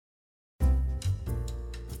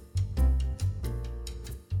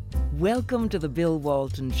Welcome to The Bill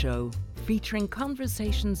Walton Show, featuring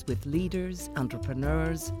conversations with leaders,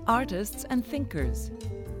 entrepreneurs, artists, and thinkers.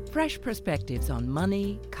 Fresh perspectives on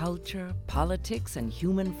money, culture, politics, and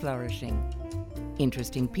human flourishing.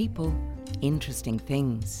 Interesting people, interesting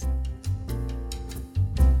things.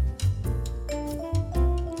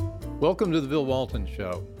 Welcome to The Bill Walton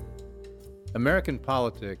Show. American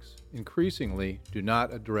politics increasingly do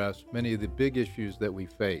not address many of the big issues that we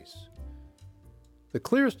face. The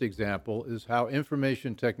clearest example is how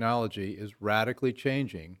information technology is radically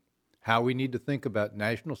changing how we need to think about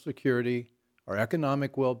national security, our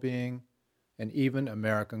economic well-being, and even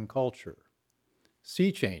American culture.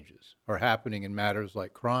 Sea changes are happening in matters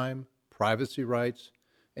like crime, privacy rights,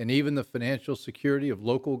 and even the financial security of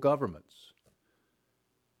local governments.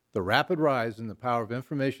 The rapid rise in the power of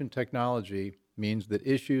information technology means that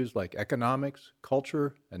issues like economics,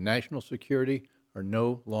 culture, and national security are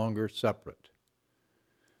no longer separate.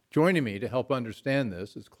 Joining me to help understand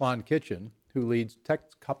this is Claude Kitchen, who leads tech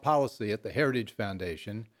policy at the Heritage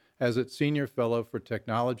Foundation as its Senior Fellow for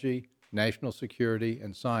Technology, National Security,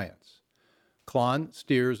 and Science. Claude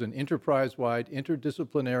steers an enterprise-wide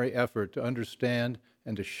interdisciplinary effort to understand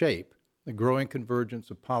and to shape the growing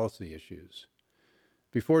convergence of policy issues.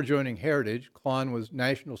 Before joining Heritage, Claude was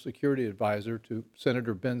National Security Advisor to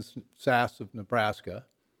Senator Ben Sasse of Nebraska.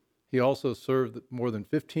 He also served more than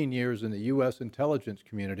 15 years in the U.S. intelligence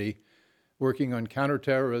community, working on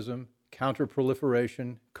counterterrorism,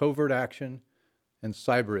 counterproliferation, covert action, and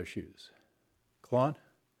cyber issues. Claude,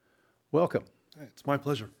 welcome. Hey, it's my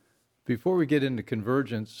pleasure. Before we get into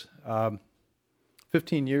convergence,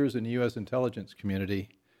 15 years in the U.S. intelligence community,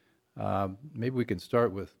 maybe we can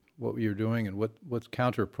start with what you're doing and what's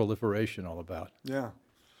counterproliferation all about. Yeah.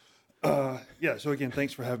 So again,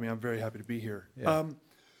 thanks for having me. I'm very happy to be here. Yeah.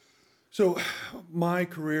 So my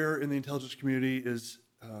career in the intelligence community is,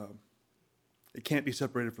 it can't be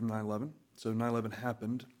separated from 9/11. So 9/11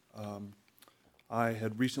 happened. I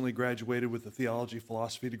had recently graduated with a theology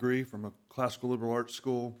philosophy degree from a classical liberal arts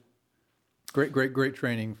school. Great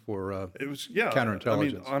training for It was, counterintelligence. I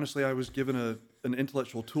mean, honestly, I was given an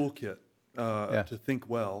intellectual toolkit to think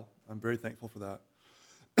well. I'm very thankful for that.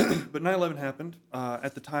 But 9/11 happened.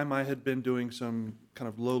 At the time, I had been doing some kind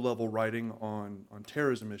of low-level writing on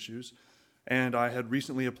terrorism issues, and I had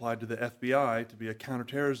recently applied to the FBI to be a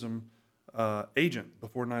counterterrorism agent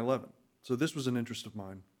before 9/11. So this was an interest of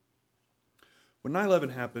mine. When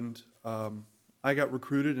 9/11 happened, I got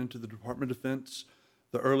recruited into the Department of Defense.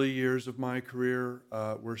 The early years of my career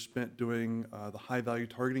were spent doing the high-value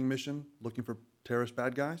targeting mission, looking for terrorist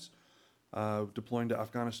bad guys, deploying to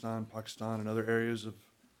Afghanistan, Pakistan, and other areas of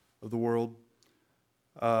the world.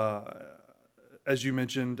 As you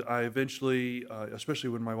mentioned, I eventually, especially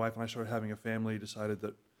when my wife and I started having a family, decided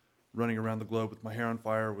that running around the globe with my hair on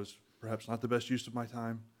fire was perhaps not the best use of my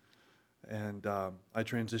time. And I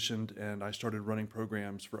transitioned and I started running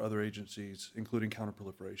programs for other agencies, including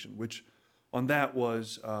counterproliferation, which on that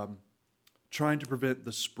was trying to prevent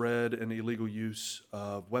the spread and illegal use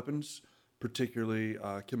of weapons, particularly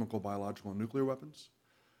chemical, biological, and nuclear weapons.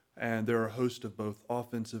 And there are a host of both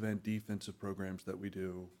offensive and defensive programs that we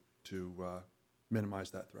do to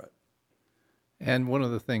minimize that threat. And one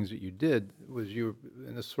of the things that you did was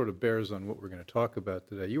and this sort of bears on what we're going to talk about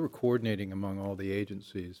today, you were coordinating among all the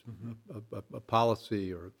agencies a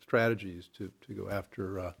policy or strategies to go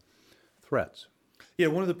after threats. Yeah,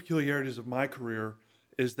 one of the peculiarities of my career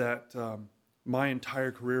is that my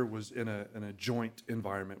entire career was in a joint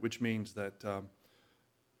environment, which means that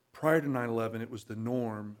prior to 9/11, it was the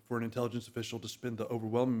norm for an intelligence official to spend the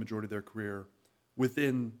overwhelming majority of their career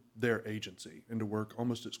within their agency and to work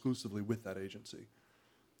almost exclusively with that agency.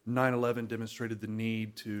 9/11 demonstrated the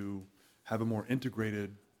need to have a more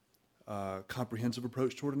integrated, comprehensive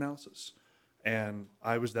approach toward analysis. And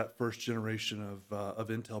I was that first generation of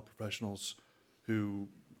intel professionals who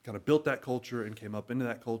kind of built that culture and came up into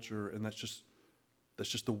that culture, and that's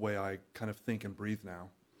just the way I kind of think and breathe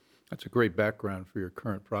now. That's a great background for your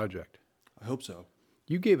current project. I hope so.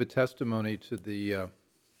 You gave a testimony to the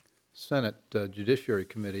Senate Judiciary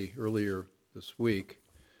Committee earlier this week,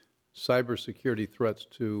 cybersecurity threats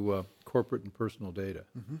to corporate and personal data.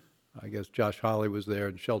 Mm-hmm. I guess Josh Hawley was there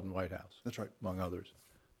and Sheldon Whitehouse. That's right. Among others.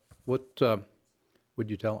 What would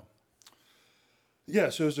you tell them? Yeah,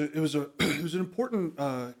 so it was an important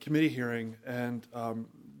committee hearing, and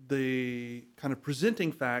the kind of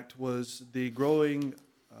presenting fact was the growing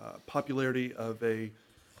popularity of a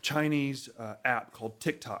Chinese app called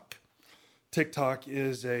TikTok. TikTok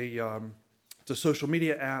is it's a social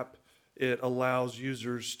media app. It allows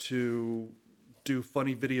users to do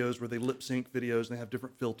funny videos where they lip sync videos and they have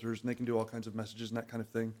different filters and they can do all kinds of messages and that kind of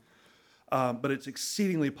thing. but it's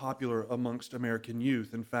exceedingly popular amongst American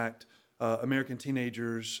youth. In fact, American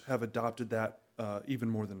teenagers have adopted that even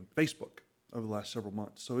more than Facebook over the last several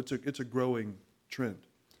months. So it's a growing trend.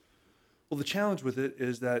 Well, the challenge with it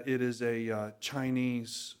is that it is a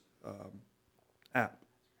Chinese app.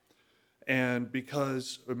 And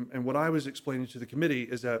and what I was explaining to the committee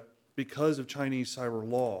is that because of Chinese cyber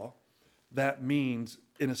law, that means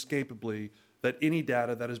inescapably that any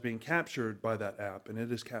data that is being captured by that app, and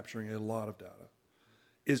it is capturing a lot of data,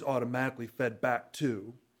 is automatically fed back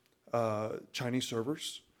to Chinese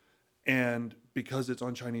servers. And because it's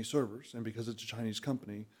on Chinese servers and because it's a Chinese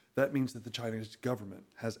company, that means that the Chinese government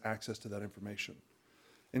has access to that information.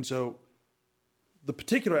 And so the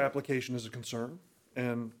particular application is a concern,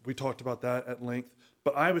 and we talked about that at length,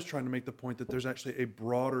 but I was trying to make the point that there's actually a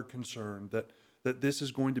broader concern that this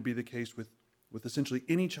is going to be the case with essentially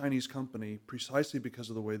any Chinese company precisely because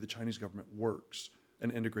of the way the Chinese government works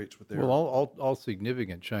and integrates with their... Well, all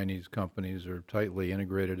significant Chinese companies are tightly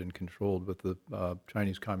integrated and controlled with the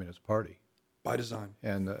Chinese Communist Party. By design.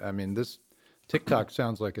 And I mean, this TikTok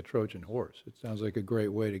sounds like a Trojan horse. It sounds like a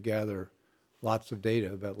great way to gather lots of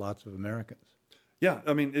data about lots of Americans. Yeah,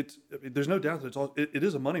 I mean, there's no doubt that it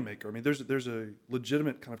is a moneymaker. I mean, there's a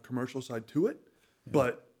legitimate kind of commercial side to it,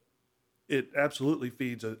 but it absolutely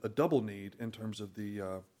feeds a double need in terms of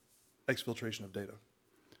the exfiltration of data.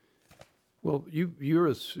 Well,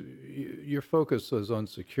 your focus is on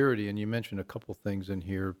security, and you mentioned a couple things in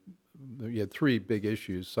here. You had three big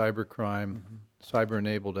issues: cybercrime,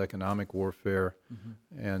 cyber-enabled economic warfare,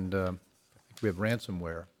 and I think we have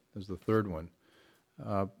ransomware as the third one.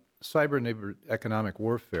 Cyber-enabled economic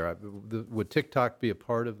warfare, would TikTok be a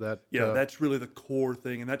part of that? Yeah, that's really the core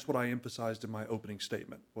thing, and that's what I emphasized in my opening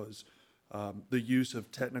statement, was the use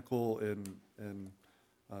of technical and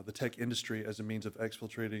the tech industry as a means of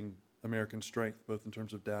exfiltrating American strength, both in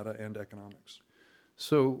terms of data and economics.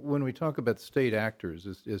 So when we talk about state actors,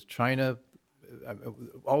 is China,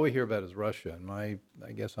 all we hear about is Russia, and I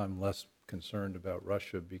guess I'm less concerned about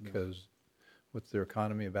Russia because what's their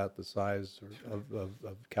economy, about the size of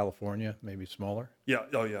California, maybe smaller? Yeah,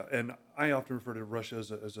 oh yeah, and I often refer to Russia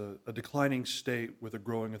as a declining state with a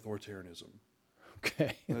growing authoritarianism.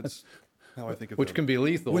 Okay. That's how I think of it. Which can be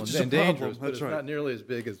lethal and dangerous, but it's right. not nearly as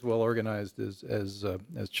big, as well organized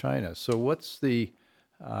as China. So what's the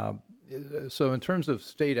so in terms of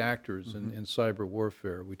state actors in cyber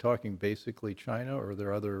warfare, are we talking basically China, or are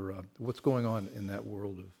there other what's going on in that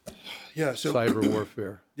world of cyber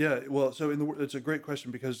warfare? Yeah, well, so it's a great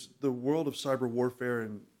question, because the world of cyber warfare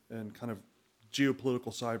and kind of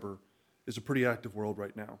geopolitical cyber is a pretty active world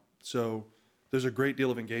right now. So there's a great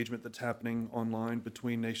deal of engagement that's happening online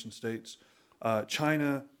between nation states.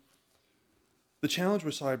 China, the challenge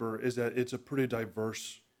with cyber is that it's a pretty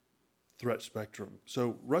diverse threat spectrum.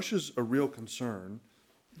 So Russia's a real concern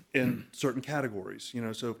in certain categories. You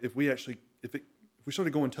know, so if we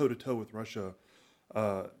started going toe to toe with Russia,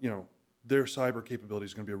 their cyber capability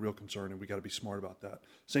is going to be a real concern, and we got to be smart about that.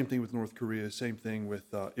 Same thing with North Korea. Same thing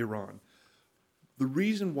with Iran. The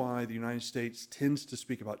reason why the United States tends to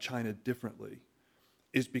speak about China differently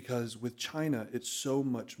is because with China, it's so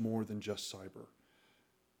much more than just cyber.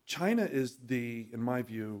 China is in my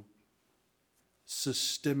view,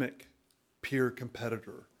 systemic peer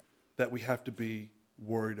competitor that we have to be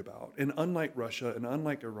worried about. And unlike Russia, and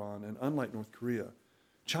unlike Iran, and unlike North Korea,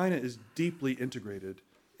 China is deeply integrated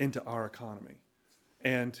into our economy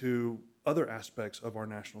and to other aspects of our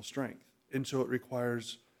national strength. And so it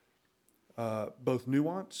requires both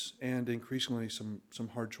nuance and increasingly some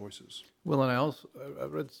hard choices. Well, and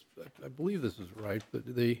I believe this is right,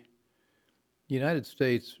 but the United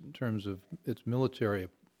States, in terms of its military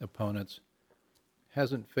opponents,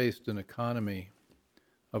 hasn't faced an economy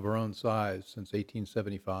of our own size since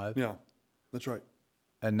 1875. Yeah, that's right.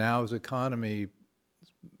 And now as economy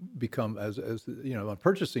become, as you know, on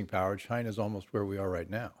purchasing power, China's almost where we are right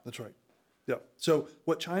now. That's right. Yeah. So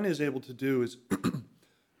what China is able to do is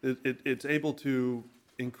it's able to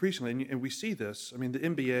increasingly, and we see this, I mean, the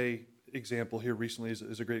NBA example here recently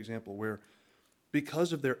is a great example where,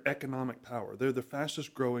 because of their economic power, they're the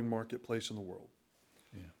fastest growing marketplace in the world.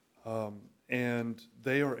 Yeah. And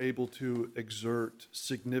they are able to exert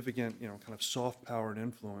significant, kind of soft power and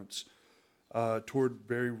influence toward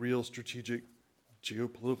very real strategic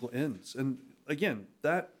geopolitical ends. And again,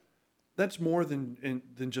 that's more than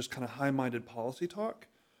just kind of high-minded policy talk.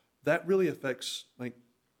 That really affects like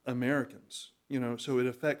Americans, so it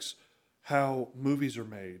affects how movies are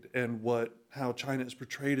made and how China is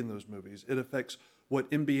portrayed in those movies. It affects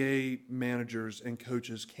what NBA managers and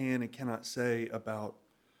coaches can and cannot say about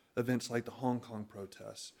events like the Hong Kong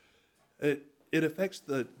protests. it affects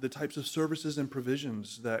the types of services and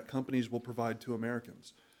provisions that companies will provide to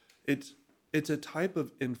Americans. It's a type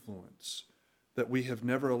of influence that we have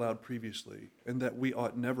never allowed previously and that we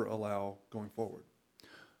ought never allow going forward.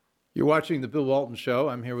 You're watching The Bill Walton Show.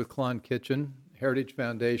 I'm here with Klon Kitchen, Heritage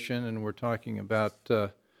Foundation, and we're talking about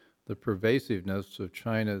the pervasiveness of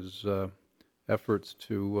China's efforts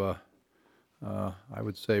to, I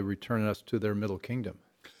would say, return us to their Middle Kingdom.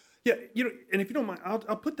 Yeah, and if you don't mind, I'll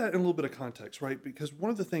put that in a little bit of context, right? Because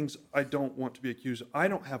one of the things I don't want to be accused of, I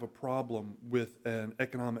don't have a problem with an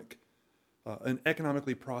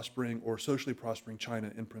economically prospering or socially prospering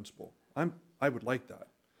China in principle. I would like that.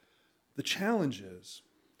 The challenge is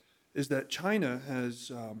that China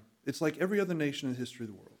has, it's like every other nation in the history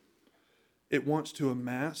of the world. It wants to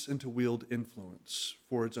amass and to wield influence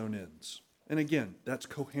for its own ends. And again, that's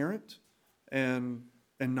coherent and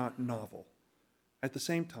not novel. At the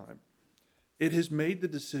same time, it has made the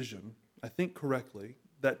decision, I think correctly,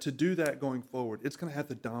 that to do that going forward, it's going to have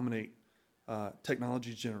to dominate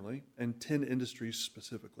technology generally and 10 industries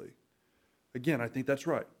specifically. Again, I think that's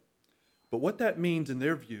right. But what that means in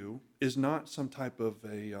their view is not some type of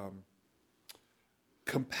a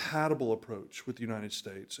compatible approach with the United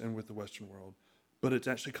States and with the Western world, but it's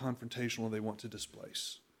actually confrontational and they want to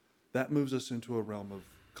displace. That moves us into a realm of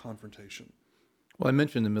confrontation. Well, I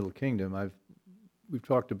mentioned the Middle Kingdom. We've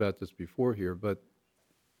talked about this before here, but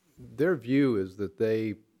their view is that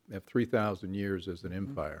they have 3,000 years as an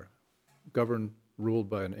empire, ruled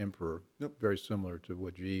by an emperor, Yep. very similar to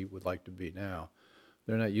what Xi would like to be now.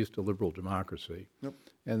 They're not used to liberal democracy, Yep.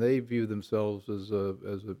 and they view themselves as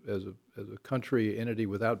a country entity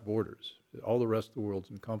without borders. All the rest of the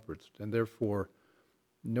world's encompassed, and therefore,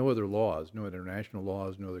 no other laws, no international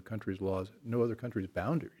laws, no other country's laws, no other country's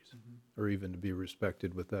boundaries are even to be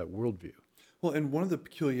respected with that worldview. Well, and one of the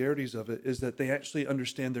peculiarities of it is that they actually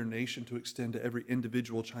understand their nation to extend to every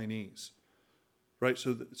individual Chinese, right?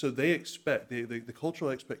 So they expect, the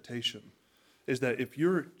cultural expectation is that if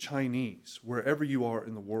you're Chinese, wherever you are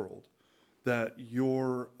in the world, that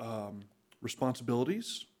your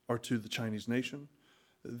responsibilities are to the Chinese nation,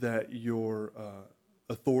 that your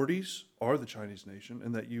authorities are the Chinese nation,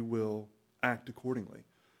 and that you will act accordingly.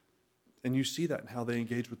 And you see that in how they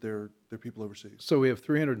engage with their people overseas. So we have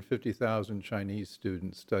 350,000 Chinese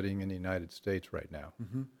students studying in the United States right now.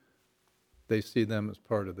 Mm-hmm. They see them as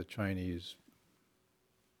part of the Chinese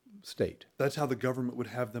state. That's how the government would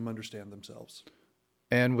have them understand themselves.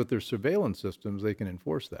 And with their surveillance systems, they can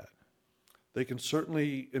enforce that. They can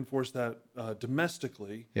certainly enforce that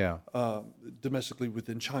domestically, Yeah. Domestically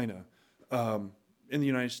within China. In the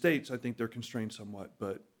United States, I think they're constrained somewhat,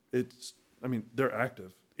 but they're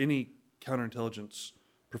active. Any counterintelligence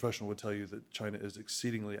professional would tell you that China is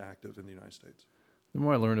exceedingly active in the United States. The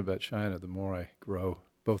more I learn about China, the more I grow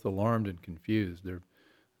both alarmed and confused.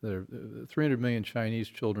 300 million Chinese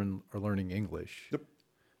children are learning English. Yep.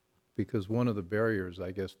 Because one of the barriers,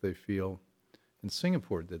 I guess they feel, and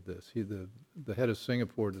Singapore did this. The head of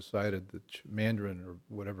Singapore decided that Mandarin or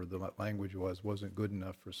whatever the language wasn't good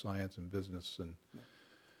enough for science and business,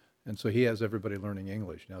 and so he has everybody learning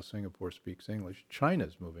English. Now Singapore speaks English.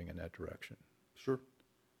 China's moving in that direction. Sure.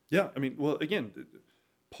 Yeah, well, again,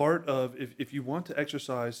 part of, if you want to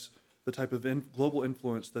exercise the type of global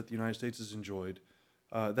influence that the United States has enjoyed,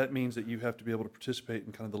 that means that you have to be able to participate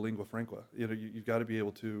in kind of the lingua franca. You've got to be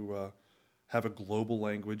able to have a global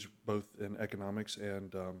language, both in economics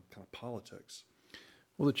and kind of politics.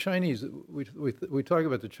 Well, the Chinese, we talk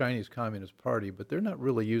about the Chinese Communist Party, but they're not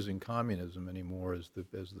really using communism anymore as the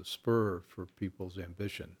spur for people's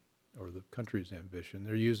ambition or the country's ambition.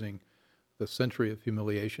 They're using the century of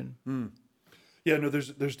humiliation. Yeah, no,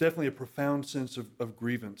 there's definitely a profound sense of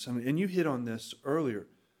grievance. And you hit on this earlier.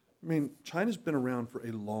 China's been around for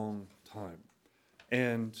a long time.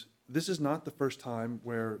 And this is not the first time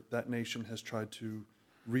where that nation has tried to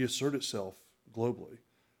reassert itself globally.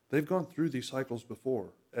 They've gone through these cycles before,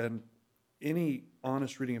 and any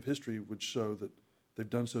honest reading of history would show that they've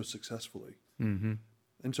done so successfully. Mm-hmm.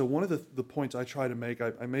 And so one of the points I try to make,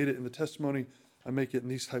 I made it in the testimony, I make it in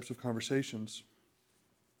these types of conversations,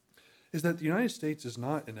 is that the United States is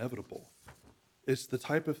not inevitable. It's the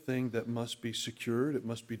type of thing that must be secured, it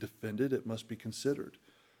must be defended, it must be considered.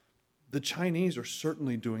 The Chinese are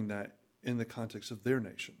certainly doing that in the context of their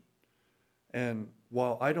nation. And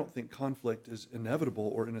while I don't think conflict is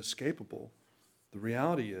inevitable or inescapable, the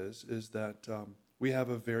reality is that we have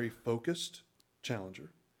a very focused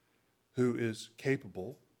challenger who is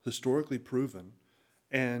capable, historically proven,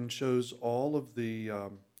 and shows all of the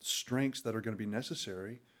strengths that are going to be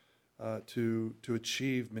necessary to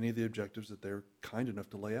achieve many of the objectives that they're kind enough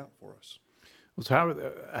to lay out for us.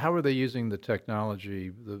 So how are they using the technology,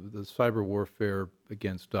 the cyber warfare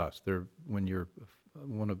against us? When you're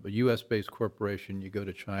a U.S.-based corporation, you go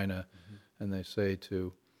to China, and they say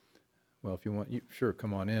well, if you want, sure,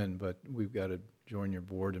 come on in, but we've got to join your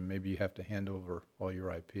board, and maybe you have to hand over all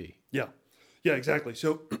your IP. Yeah, exactly.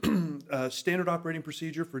 So standard operating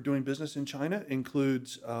procedure for doing business in China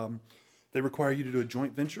includes they require you to do a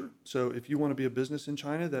joint venture. So if you want to be a business in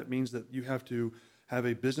China, that means that you have to have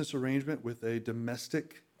a business arrangement with a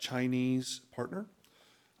domestic Chinese partner.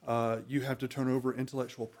 You have to turn over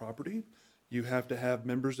intellectual property. You have to have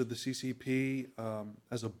members of the CCP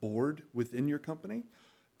as a board within your company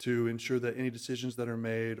to ensure that any decisions that are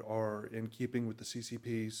made are in keeping with the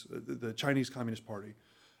CCP's, the Chinese Communist Party,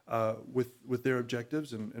 with their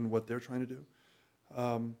objectives and what they're trying to do.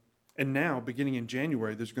 And now, beginning in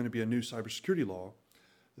January, there's going to be a new cybersecurity law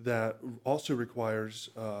that also requires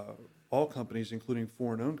all companies, including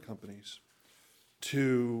foreign-owned companies,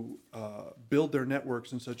 to build their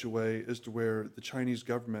networks in such a way as to where the Chinese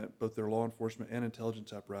government, both their law enforcement and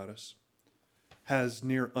intelligence apparatus, has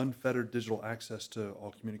near unfettered digital access to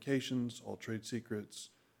all communications, all trade secrets,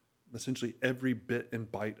 essentially every bit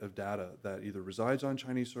and byte of data that either resides on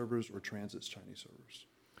Chinese servers or transits Chinese servers.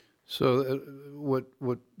 So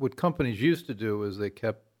what companies used to do is they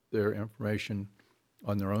kept their information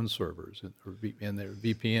on their own servers and their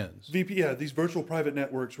VPNs. These virtual private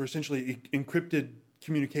networks were essentially encrypted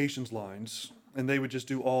communications lines, and they would just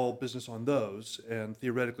do all business on those, and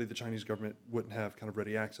theoretically the Chinese government wouldn't have kind of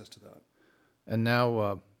ready access to that. And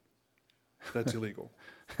now that's illegal.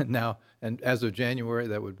 And as of January,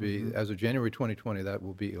 that would be, as of January 2020, that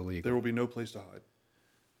will be illegal. There will be no place to hide.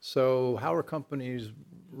 So how are companies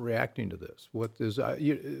reacting to this? One of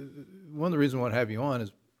the reasons I want to have you on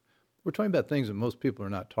is we're talking about things that most people are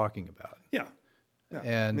not talking about. Yeah. And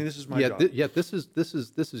I mean, this is my job. Yet this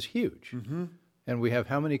is huge. Mm-hmm. And we have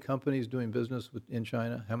how many companies doing business in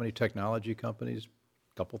China? How many technology companies?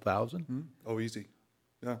 A couple thousand? Mm-hmm. Oh, easy.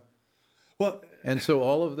 Yeah. Well, and so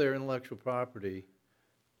all of their intellectual property,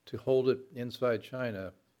 to hold it inside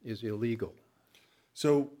China, is illegal.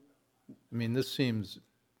 So, I mean, this seems.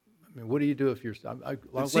 I mean, what do you do if you're? I'll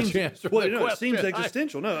let you answer well, the question. It seems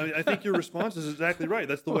existential. No, I think your response is exactly right.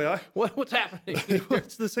 That's the way I. What's happening?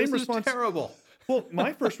 It's the same response. Is terrible. Well,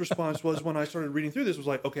 my first response was when I started reading through this was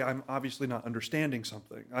like, okay, I'm obviously not understanding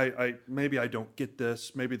something. Maybe I don't get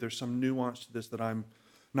this. Maybe there's some nuance to this that I'm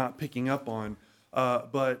not picking up on.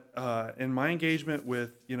 But in my engagement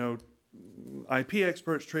with IP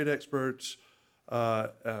experts, trade experts,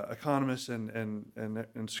 economists, and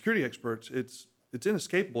security experts, it's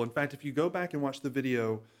inescapable. In fact, if you go back and watch the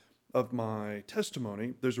video of my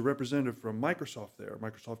testimony, there's a representative from Microsoft there.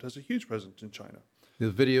 Microsoft has a huge presence in China. The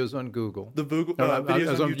video's on Google. The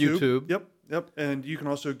video's on YouTube. Yep. And you can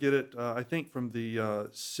also get it, I think, from the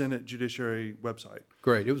Senate Judiciary website.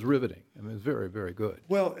 Great. It was riveting. I mean, it was very, very good.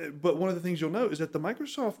 Well, but one of the things you'll note is that the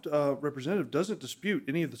Microsoft representative doesn't dispute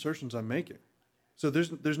any of the assertions I'm making. So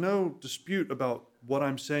there's no dispute about what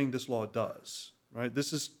I'm saying this law does, right?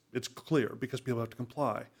 It's clear because people have to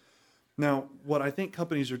comply. Now, what I think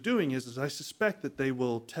companies are doing is I suspect that they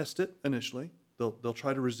will test it initially. They'll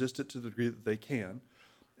try to resist it to the degree that they can.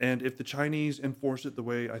 And if the Chinese enforce it the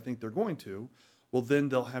way I think they're going to, well, then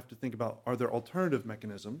they'll have to think about, are there alternative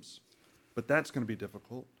mechanisms? But that's going to be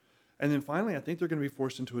difficult. And then finally, I think they're going to be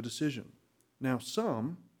forced into a decision. Now,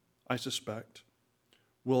 some, I suspect,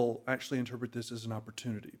 will actually interpret this as an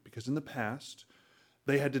opportunity, because in the past,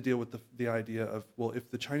 they had to deal with the idea of, well, if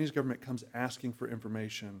the Chinese government comes asking for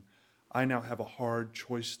information, I now have a hard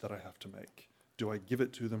choice that I have to make. Do I give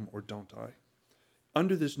it to them or don't I?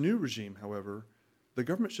 Under this new regime, however, the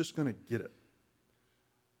government's just going to get it.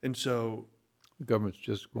 And so the government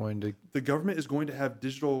is going to have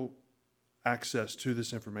digital access to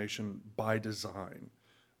this information by design,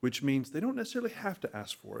 which means they don't necessarily have to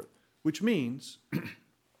ask for it, which means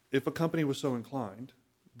if a company was so inclined,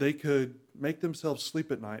 they could make themselves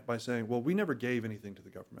sleep at night by saying, well, we never gave anything to the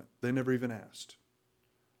government. They never even asked.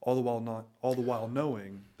 All the while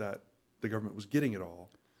knowing that the government was getting it all.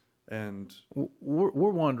 And we're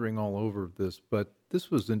wandering all over this, but this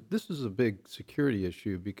is a big security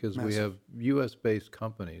issue because we have U.S.-based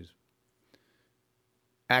companies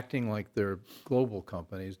acting like they're global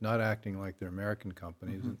companies, not acting like they're American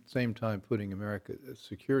companies, at the same time putting America's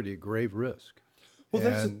security at grave risk. Well,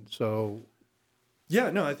 I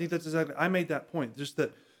think that's exactly. I made that point. Just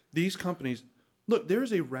that these companies, look, there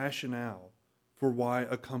is a rationale for why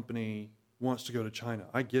a company wants to go to China.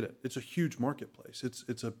 I get it. It's a huge marketplace.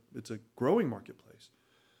 It's a growing marketplace.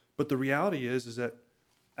 But the reality is that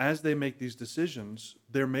as they make these decisions,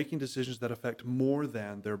 they're making decisions that affect more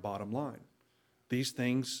than their bottom line. these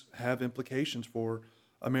things have implications for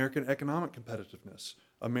American economic competitiveness,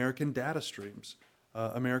 American data streams,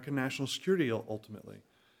 American national security ultimately.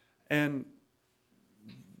 And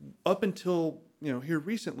up until here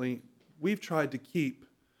recently, we've tried to keep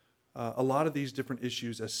a lot of these different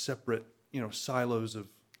issues as separate silos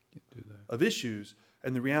of issues.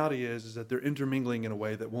 And the reality is that they're intermingling in a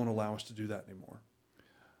way that won't allow us to do that anymore.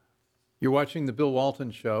 You're watching The Bill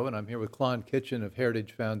Walton Show, and I'm here with Klon Kitchen of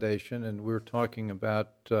Heritage Foundation, and we're talking about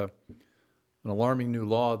an alarming new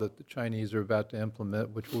law that the Chinese are about to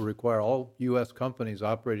implement, which will require all U.S. companies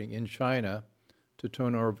operating in China to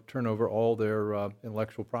turn over all their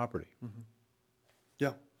intellectual property. Mm-hmm.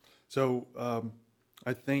 Yeah. So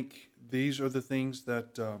I think these are the things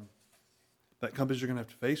that that companies are going to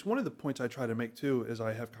have to face. One of the points I try to make, too, as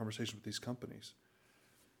I have conversations with these companies,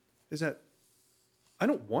 is that I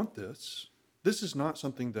don't want this. This is not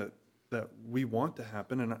something that we want to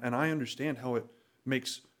happen, and I understand how it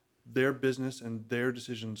makes their business and their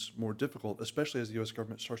decisions more difficult, especially as the U.S.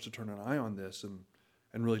 government starts to turn an eye on this and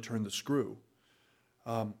really turn the screw.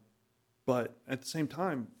 But at the same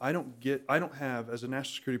time, I don't have, as a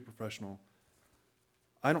national security professional,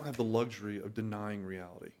 I don't have the luxury of denying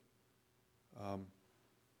reality.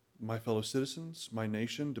 My fellow citizens, my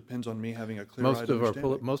nation depends on me having a clear-eyed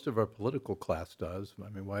understanding. Most of our political class does. I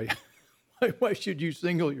mean, why should you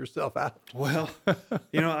single yourself out? Well,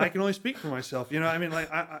 I can only speak for myself.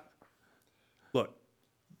 Look,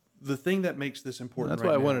 the thing that makes this important. That's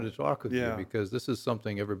why I wanted to talk with you, because this is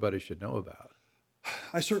something everybody should know about.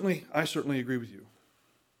 I certainly agree with you.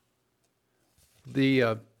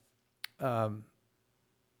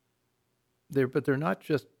 But they're not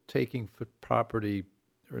just taking property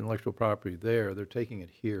or intellectual property there; they're taking it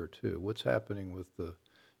here too. What's happening with the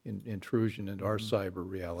intrusion into our cyber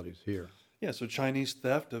realities here? Yeah, so Chinese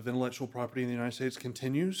theft of intellectual property in the United States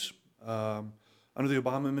continues. Under the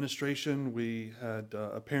Obama administration, we had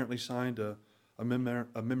apparently signed a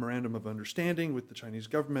memorandum of understanding with the Chinese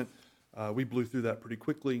government. We blew through that pretty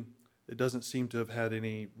quickly. It doesn't seem to have had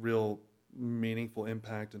any real meaningful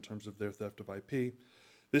impact in terms of their theft of IP.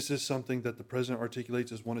 This is something that the president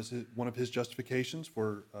articulates as one of his justifications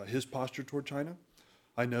for his posture toward China.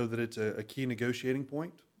 I know that it's a key negotiating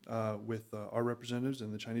point with our representatives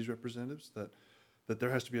and the Chinese representatives, that there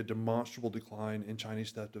has to be a demonstrable decline in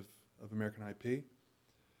Chinese theft of American IP.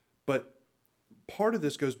 But part of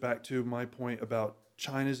this goes back to my point about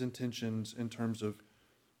China's intentions in terms of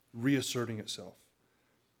reasserting itself.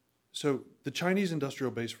 So the Chinese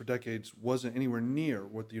industrial base for decades wasn't anywhere near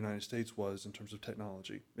what the United States was in terms of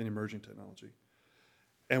technology and emerging technology.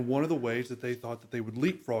 And one of the ways that they thought that they would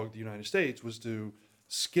leapfrog the United States was to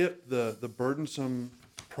skip the burdensome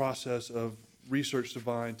process of research,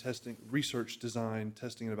 design, testing,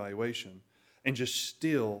 and evaluation, and just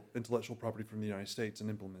steal intellectual property from the United States and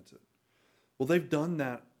implement it. Well, they've done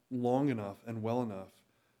that long enough and well enough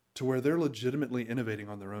to where they're legitimately innovating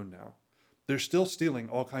on their own now. They're still stealing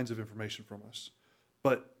all kinds of information from us,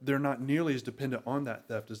 but they're not nearly as dependent on that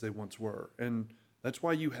theft as they once were. And that's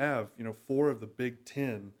why you have, 4 of the big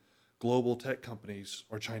 10 global tech companies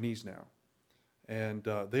are Chinese now. And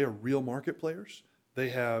they are real market players. They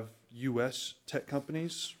have U.S. tech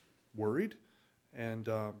companies worried. And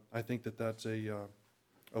I think that that's a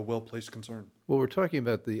well-placed concern. Well, we're talking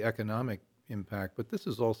about the economic impact, but this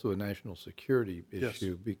is also a national security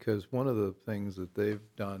issue, because one of the things that they've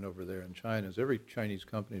done over there in China is every Chinese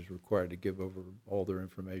company is required to give over all their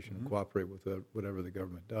information and cooperate with whatever the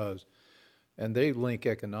government does. And they link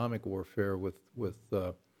economic warfare with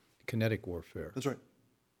kinetic warfare. That's right.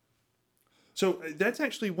 So that's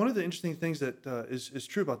actually one of the interesting things that is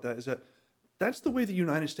true about that, is that that's the way the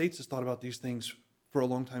United States has thought about these things for a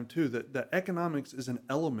long time too, that economics is an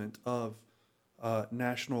element of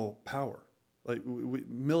national power. Like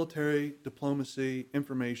military, diplomacy,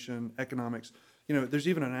 information, economics. There's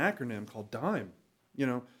even an acronym called DIME.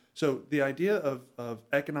 So the idea of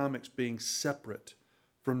economics being separate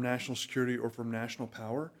from national security or from national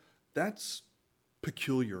power, that's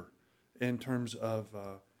peculiar in terms of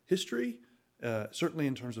history, certainly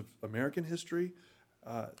in terms of American history.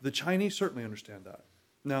 The Chinese certainly understand that.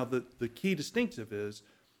 Now, the key distinctive is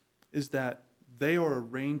that they are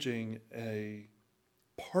arranging a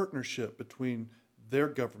partnership between their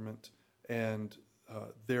government and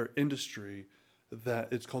their industry that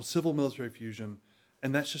it's called civil military fusion,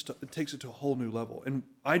 and that's it takes it to a whole new level. And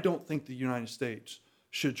I don't think the United States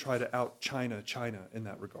should try to out China in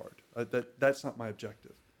that regard. That's not my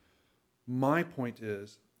objective. My point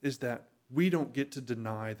is that we don't get to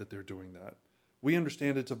deny that they're doing that. We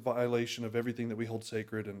understand it's a violation of everything that we hold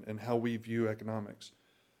sacred and how we view economics.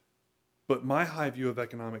 But my high view of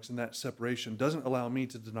economics and that separation doesn't allow me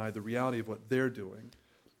to deny the reality of what they're doing.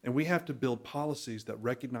 And we have to build policies that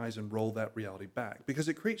recognize and roll that reality back, because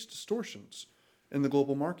it creates distortions in the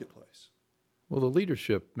global marketplace. Well, the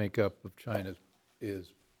leadership makeup of China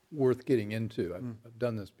is worth getting into. I've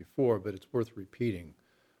done this before, but it's worth repeating.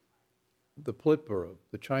 The Politburo,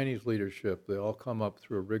 the Chinese leadership, they all come up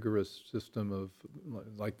through a rigorous system of,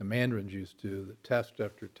 like the Mandarins used to, the test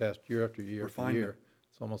after test, year after year after year.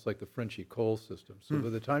 It's almost like the Frenchy Cole system. So by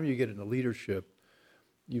the time you get into leadership,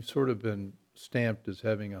 you've sort of been stamped as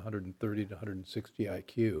having 130 to 160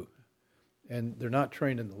 IQ. And they're not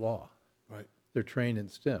trained in the law. Right. They're trained in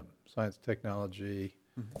STEM, science, technology,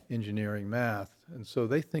 engineering, math. And so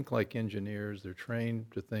they think like engineers. They're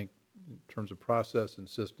trained to think in terms of process and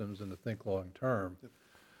systems and to think long term. Yep.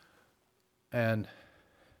 And,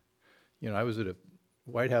 I was at a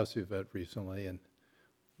White House event recently, and,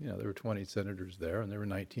 there were 20 senators there, and there were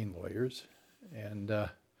 19 lawyers. And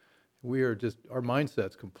we are just, our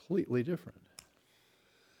mindset's completely different.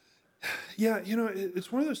 Yeah,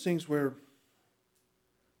 it's one of those things where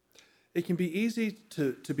it can be easy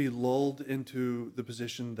to be lulled into the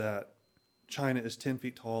position that China is 10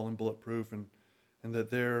 feet tall and bulletproof, and that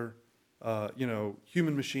they're,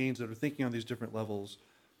 human machines that are thinking on these different levels.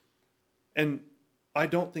 And I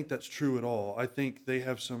don't think that's true at all. I think they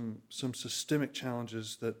have some systemic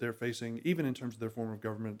challenges that they're facing, even in terms of their form of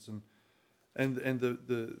governments and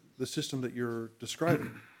the system that you're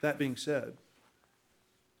describing. That being said,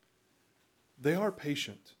 they are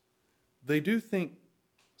patient. They do think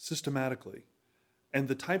systematically. And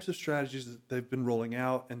the types of strategies that they've been rolling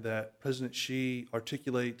out and that President Xi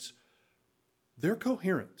articulates, they're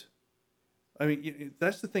coherent. I mean,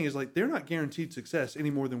 that's the thing, is like, they're not guaranteed success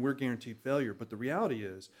any more than we're guaranteed failure. But the reality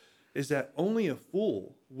is that only a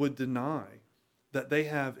fool would deny that they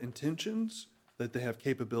have intentions, that they have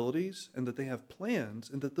capabilities, and that they have plans,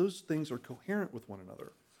 and that those things are coherent with one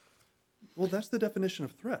another. Well, that's the definition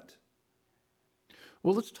of threat.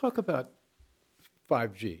 Well, let's talk about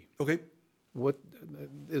 5G. Okay. What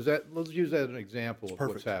is that? Let's use that as an example of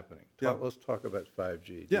what's happening. Let's talk about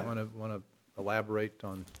 5G. Do you want to elaborate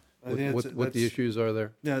on what the issues are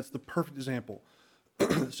there? Yeah, it's the perfect example.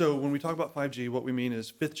 So when we talk about 5G, what we mean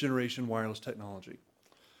is 5th generation wireless technology.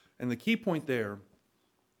 And the key point there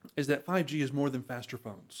is that 5G is more than faster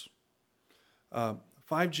phones.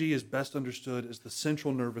 5G is best understood as the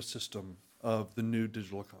central nervous system of the new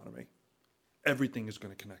digital economy. Everything is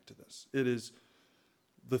going to connect to this. It is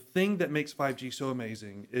the thing that makes 5G so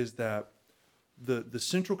amazing, is that the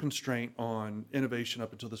central constraint on innovation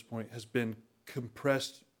up until this point has been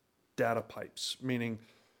compressed data pipes, meaning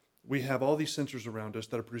we have all these sensors around us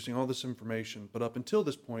that are producing all this information, but up until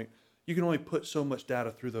this point, you can only put so much data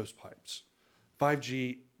through those pipes.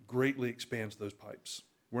 5G greatly expands those pipes.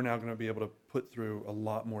 We're now going to be able to put through a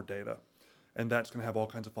lot more data, and that's going to have all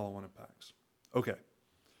kinds of follow-on impacts. Okay.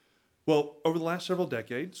 Well, over the last several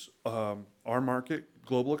decades, our market,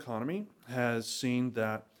 global economy, has seen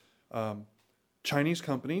that Chinese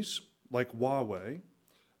companies like Huawei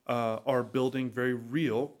are building very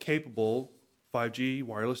real, capable 5G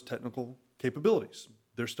wireless technical capabilities.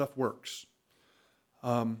 Their stuff works.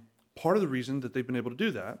 Part of the reason that they've been able to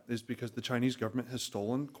do that is because the Chinese government has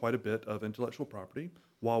stolen quite a bit of intellectual property.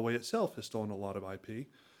 Huawei itself has stolen a lot of IP,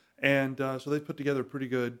 and so they've put together a pretty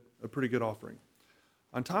good offering.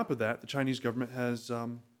 On top of that, the Chinese government has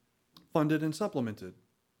funded and supplemented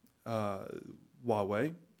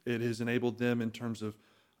Huawei. It has enabled them in terms of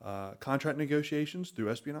contract negotiations through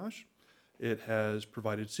espionage. It has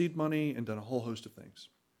provided seed money and done a whole host of things.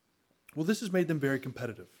 Well, this has made them very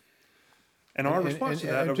competitive. And our response to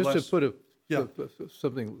that... And just to put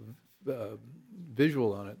something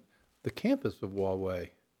visual on it, the campus of Huawei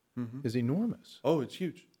is enormous. Oh, it's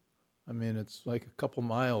huge. I mean, it's like a couple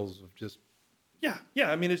miles of just... Yeah.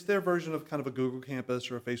 I mean, it's their version of kind of a Google campus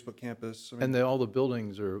or a Facebook campus. I mean, and all the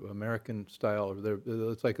buildings are American style.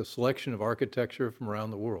 It's like a selection of architecture from around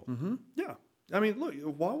the world. Mm-hmm. Yeah. I mean, look,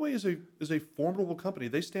 Huawei is a formidable company.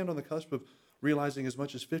 They stand on the cusp of realizing as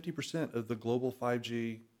much as 50% of the global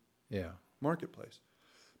 5G marketplace.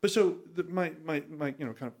 But so my kind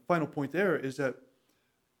of final point there is that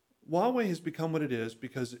Huawei has become what it is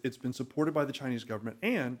because it's been supported by the Chinese government,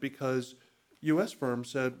 and because U.S. firms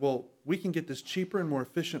said, well, we can get this cheaper and more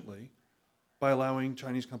efficiently by allowing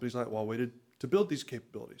Chinese companies like Huawei to build these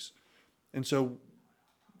capabilities. And so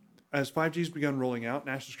as 5G's begun rolling out,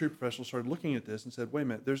 national security professionals started looking at this and said, wait a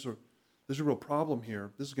minute, there's a real problem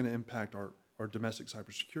here. This is going to impact our domestic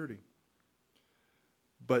cybersecurity.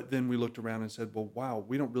 But then we looked around and said, well, wow,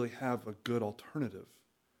 we don't really have a good alternative.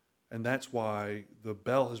 And that's why the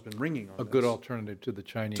bell has been ringing on A this. good alternative to the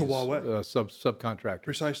Chinese To Huawei. Subcontractors.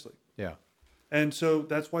 Precisely. Yeah. And so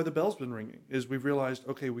that's why the bell's been ringing, is we've realized,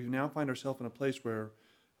 okay, we now find ourselves in a place where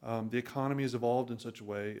the economy has evolved in such a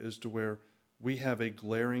way as to where we have a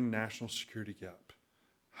glaring national security gap.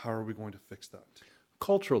 How are we going to fix that?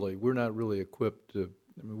 Culturally, we're not really equipped to,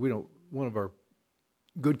 I mean, we don't, one of our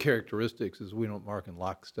good characteristics is we don't mark in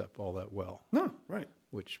lockstep all that well, No, right.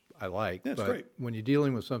 which I like. Yeah, it's but great. when you're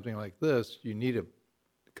dealing with something like this, you need a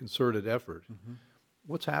concerted effort. Mm-hmm.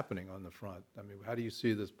 What's happening on the front? I mean, how do you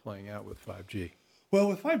see this playing out with 5G? Well,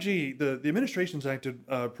 with 5G, the administration's acted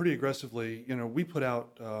pretty aggressively. You know, we put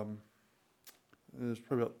out, it was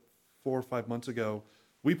probably about 4 or 5 months ago,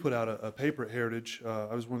 we put out a paper at Heritage.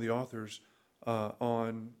 I was one of the authors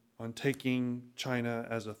on taking China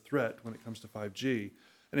as a threat when it comes to 5G.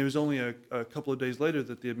 And it was only a couple of days later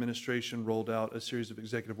that the administration rolled out a series of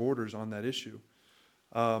executive orders on that issue.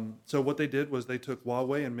 So what they did was they took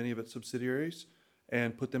Huawei and many of its subsidiaries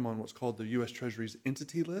and put them on what's called the U.S. Treasury's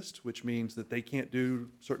entity list, which means that they can't do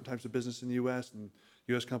certain types of business in the U.S. and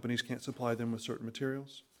U.S. companies can't supply them with certain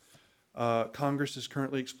materials. Congress is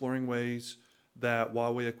currently exploring ways that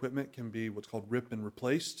Huawei equipment can be what's called ripped and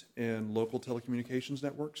replaced in local telecommunications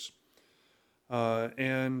networks.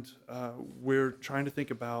 And we're trying to think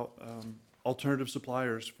about alternative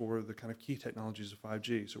suppliers for the kind of key technologies of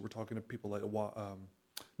 5G. So we're talking to people like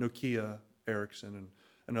Nokia, Ericsson,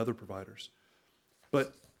 and other providers.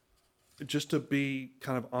 But just to be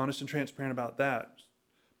kind of honest and transparent about that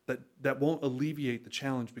won't alleviate the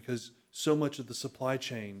challenge, because so much of the supply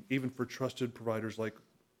chain, even for trusted providers like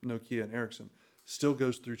Nokia and Ericsson, still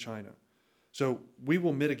goes through China. So we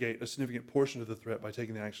will mitigate a significant portion of the threat by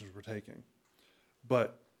taking the actions we're taking.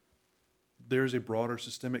 But there's a broader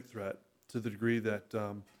systemic threat to the degree that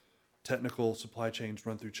technical supply chains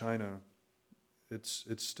run through China. It's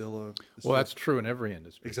still Well, that's true in every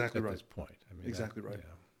industry. Exactly at right. this point. I mean, Exactly right.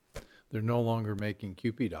 Yeah. They're no longer making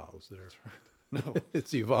Kewpie dolls. No,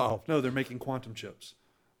 It's evolved. no, they're making quantum chips.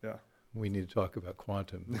 Yeah. We need to talk about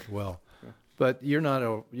quantum as well. Yeah. But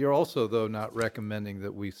you're also, though, not recommending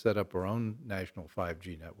that we set up our own national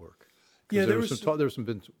 5G network. 'Cause Yeah, there's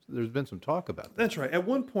been some talk about that. That's right. At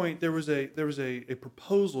one point, there was a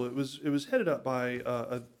proposal. It was headed up by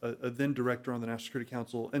a then director on the National Security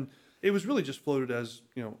Council, and it was really just floated as,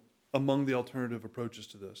 you know, among the alternative approaches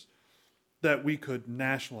to this, that we could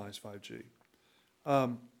nationalize 5G.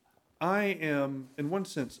 I am, in one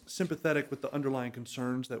sense, sympathetic with the underlying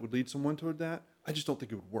concerns that would lead someone toward that. I just don't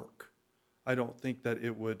think it would work. I don't think that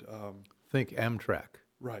it would. Think Amtrak.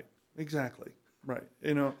 Right. Exactly. Right.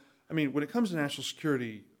 You know, I mean, when it comes to national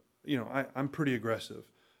security, you know, I'm pretty aggressive.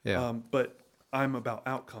 Yeah. But I'm about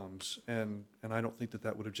outcomes, and I don't think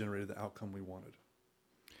that would have generated the outcome we wanted.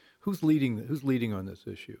 Who's leading on this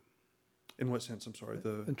issue? In what sense? I'm sorry.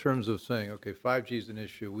 In terms of saying, okay, 5G is an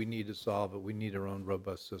issue. We need to solve it. We need our own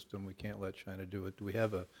robust system. We can't let China do it. Do we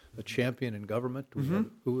have a champion in government?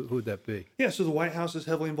 Who would that be? Yeah, so the White House is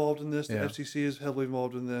heavily involved in this. The Yeah. FCC is heavily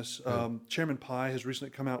involved in this. Chairman Pai has recently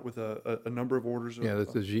come out with a number of orders. Yeah,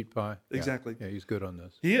 that's Ajit Pai. Exactly. Yeah, he's good on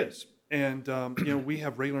this. He is. And, you know, we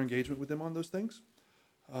have regular engagement with them on those things.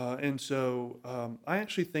 And so I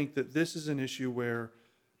actually think that this is an issue where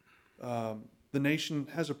the nation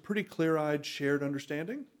has a pretty clear-eyed shared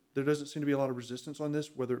understanding. There doesn't seem to be a lot of resistance on this,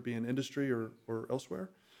 whether it be in industry or elsewhere.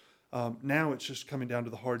 Now it's just coming down to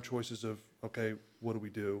the hard choices of, okay, what do we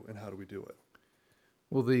do and how do we do it?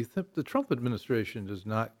 Well, the Trump administration does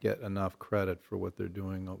not get enough credit for what they're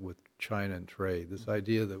doing with China and trade. This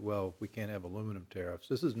idea that, well, we can't have aluminum tariffs.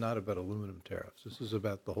 This is not about aluminum tariffs. This is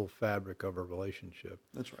about the whole fabric of our relationship.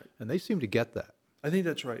 That's right. And they seem to get that. I think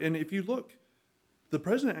that's right. And if you look, the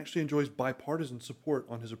president actually enjoys bipartisan support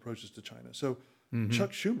on his approaches to China. So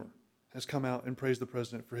Chuck Schumer has come out and praised the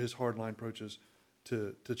president for his hardline approaches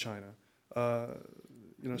to China.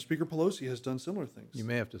 You know, Speaker Pelosi has done similar things. You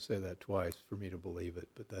may have to say that twice for me to believe it,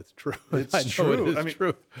 but that's true. It's I know true. It is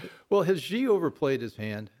true. Well, has Xi overplayed his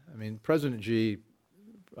hand? I mean, President Xi,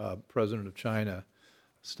 president of China,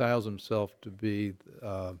 styles himself to be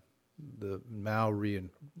the Mao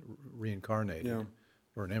reincarnated,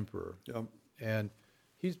 or an emperor. Yeah. And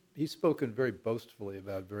he's spoken very boastfully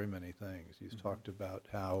about very many things. He's talked about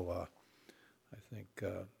how I think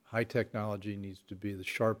high technology needs to be the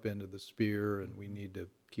sharp end of the spear, and we need to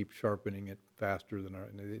keep sharpening it faster than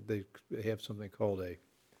they have something called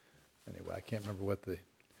anyway, I can't remember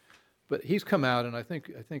but he's come out, and I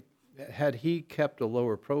think had he kept a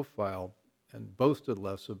lower profile and boasted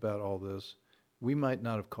less about all this, we might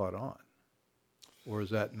not have caught on. Or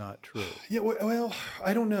is that not true? Yeah, well,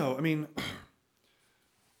 I don't know. I mean,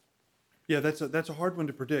 Yeah, that's a hard one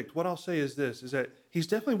to predict. What I'll say is this, is that he's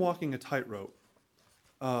definitely walking a tightrope.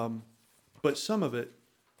 But some of it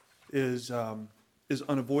is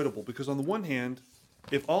unavoidable, because on the one hand,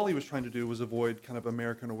 if all he was trying to do was avoid kind of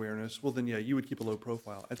American awareness, well then yeah, you would keep a low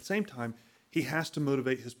profile. At the same time, he has to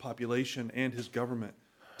motivate his population and his government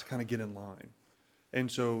to kind of get in line. And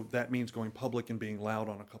so that means going public and being loud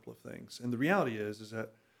on a couple of things. And the reality is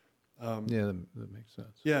that that makes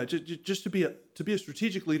sense. yeah, just to be a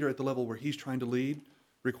strategic leader at the level where he's trying to lead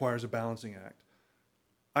requires a balancing act.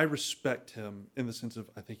 I respect him in the sense of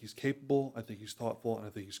I think he's capable, I think he's thoughtful, and I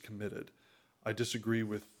think he's committed. I disagree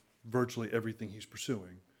with virtually everything he's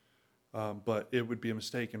pursuing, but it would be a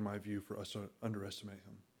mistake, in my view, for us to underestimate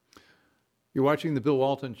him. You're watching The Bill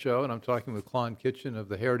Walton Show, and I'm talking with Klon Kitchen of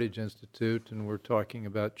the Heritage Institute, and we're talking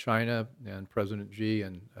about China and President Xi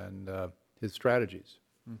and his strategies.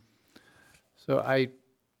 So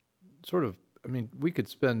we could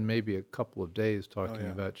spend maybe a couple of days talking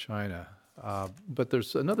about China, but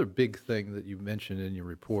there's another big thing that you mentioned in your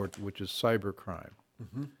report, which is cybercrime.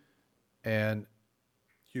 Mm-hmm. And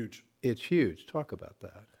huge. It's huge. Talk about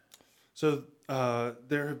that. So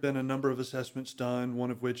there have been a number of assessments done,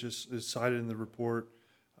 one of which is cited in the report,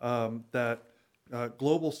 that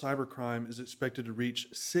global cybercrime is expected to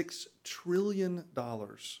reach $6 trillion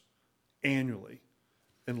annually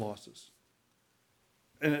in losses.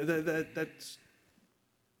 And that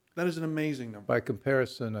is an amazing number. By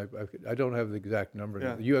comparison, I don't have the exact number.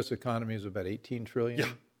 Yeah. The U.S. economy is about $18 trillion.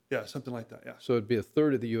 Yeah, something like that. Yeah. So it'd be a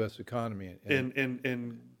third of the U.S. economy.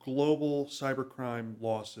 In global cybercrime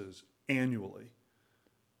losses annually.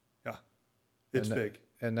 Yeah, it's big.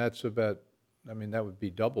 And that's about. That would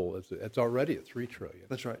be double. It's already at $3 trillion.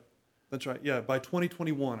 That's right. Yeah, by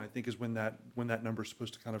 2021, I think is when that number is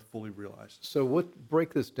supposed to kind of fully realize. So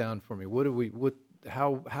break this down for me.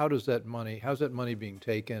 How's that money being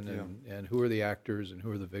taken, and who are the actors and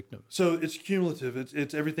who are the victims? So it's cumulative.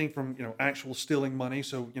 It's everything from actual stealing money.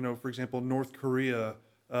 So for example, North Korea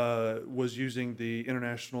was using the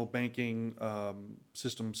international banking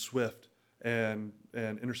system SWIFT and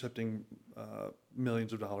intercepting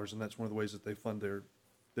millions of dollars, and that's one of the ways that they fund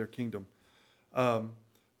their kingdom.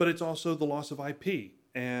 But it's also the loss of IP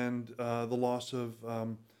and the loss of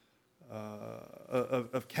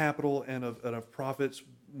capital and of profits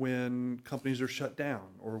when companies are shut down,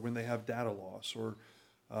 or when they have data loss, or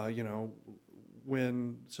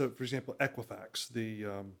so for example, Equifax,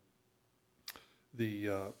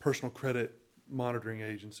 the personal credit monitoring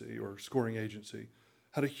agency or scoring agency,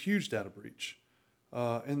 had a huge data breach,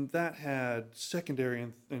 and that had secondary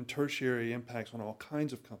and tertiary impacts on all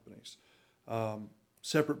kinds of companies.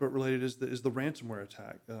 Separate but related is the ransomware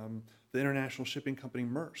attack. The international shipping company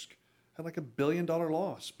Maersk had like $1 billion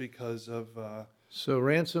loss because of. So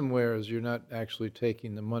ransomware is you're not actually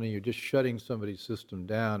taking the money; you're just shutting somebody's system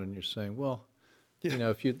down, and you're saying, well,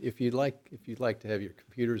 if you'd like to have your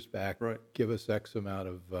computers back, right, give us X amount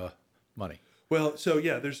of money. Well,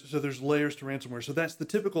 there's layers to ransomware. So that's the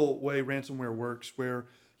typical way ransomware works, where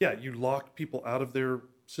you lock people out of their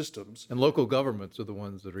systems. And local governments are the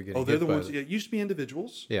ones that are getting hit. They're the ones. It used to be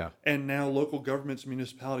individuals. Yeah. And now local governments and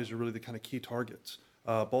municipalities are really the kind of key targets.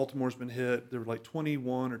 Baltimore's been hit. There were like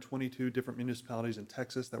 21 or 22 different municipalities in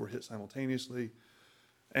Texas that were hit simultaneously.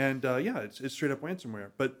 And it's straight up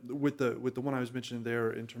ransomware. But with the one I was mentioning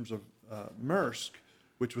there in terms of Maersk,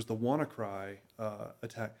 which was the WannaCry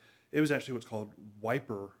attack, it was actually what's called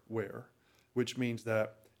wiperware, which means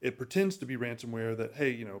that it pretends to be ransomware that,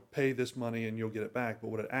 hey, pay this money and you'll get it back. But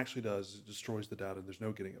what it actually does is it destroys the data and there's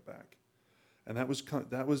no getting it back. And that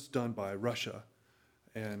was done by Russia,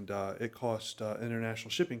 and it cost an international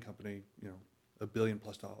shipping company, $1 billion+.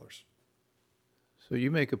 So you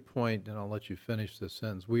make a point, and I'll let you finish this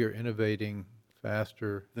sentence. We are innovating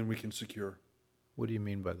faster than we can secure. What do you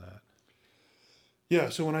mean by that? Yeah,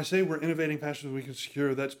 so when I say we're innovating faster than we can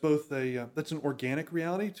secure, that's both that's an organic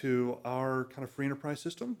reality to our kind of free enterprise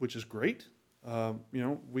system, which is great. We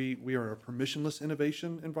are a permissionless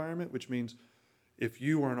innovation environment, which means if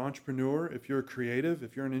you are an entrepreneur, if you're a creative,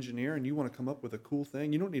 if you're an engineer, and you want to come up with a cool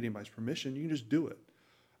thing, you don't need anybody's permission. You can just do it.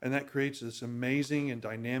 And that creates this amazing and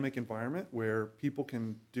dynamic environment where people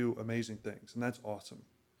can do amazing things, and that's awesome.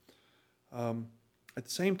 At the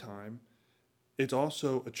same time, it's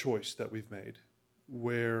also a choice that we've made,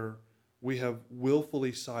 where we have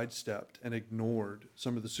willfully sidestepped and ignored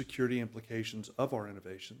some of the security implications of our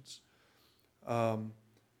innovations,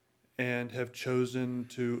 and have chosen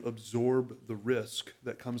to absorb the risk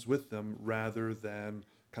that comes with them rather than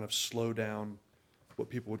kind of slow down what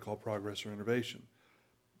people would call progress or innovation.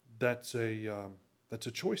 That's a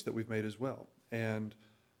choice that we've made as well. And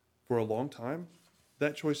for a long time,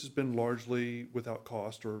 that choice has been largely without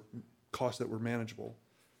cost or costs that were manageable.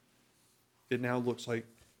 It now looks like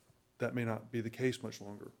that may not be the case much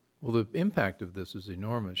longer. Well, the impact of this is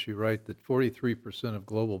enormous. You write that 43% of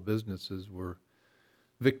global businesses were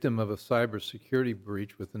victim of a cybersecurity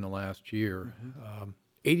breach within the last year.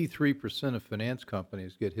 83% of finance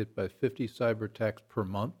companies get hit by 50 cyber attacks per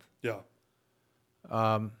month. Yeah.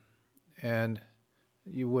 And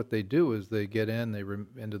what they do is they get in,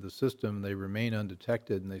 into the system, they remain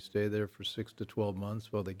undetected, and they stay there for 6 to 12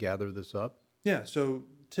 months while they gather this up. Yeah. So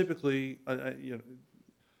typically, a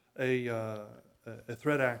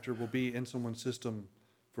threat actor will be in someone's system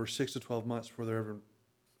for 6 to 12 months before they're ever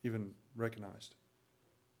even recognized.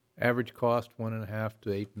 Average cost $1.5 to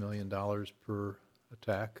 $8 million per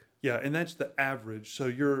attack. Yeah, and that's the average. So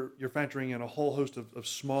you're factoring in a whole host of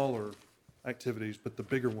smaller activities, but the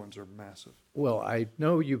bigger ones are massive. Well, I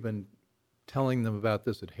know you've been telling them about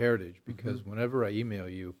this at Heritage because whenever I email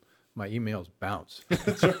you, my emails bounce. Yeah,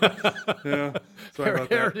 sorry about that.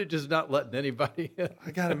 Heritage is not letting anybody in.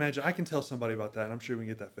 I gotta imagine. I can tell somebody about that, and I'm sure we can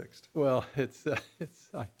get that fixed. Well,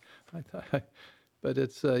 but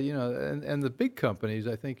it's and the big companies.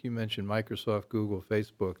 I think you mentioned Microsoft, Google,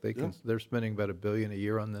 Facebook. They're spending about $1 billion a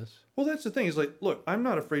year on this. Well, that's the thing. Is like, look, I'm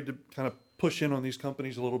not afraid to kind of push in on these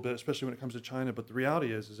companies a little bit, especially when it comes to China. But the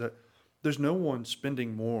reality is that there's no one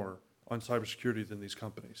spending more on cybersecurity than these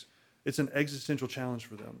companies. It's an existential challenge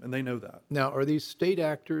for them, and they know that. Now, are these state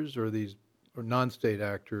actors, or non-state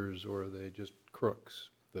actors, or are they just crooks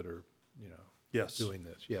that are, Yes. doing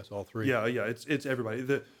this? Yes, all three. Yeah, it's everybody.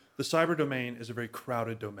 The cyber domain is a very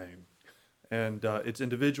crowded domain, and it's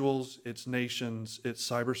individuals, it's nations, it's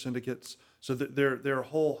cyber syndicates. So there are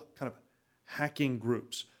whole kind of hacking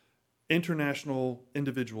groups, international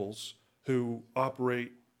individuals who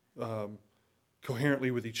operate coherently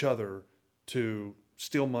with each other to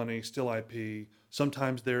steal money, steal IP.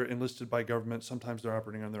 Sometimes they're enlisted by government. Sometimes they're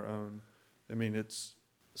operating on their own. I mean, it's...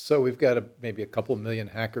 So we've got maybe a couple million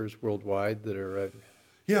hackers worldwide that are...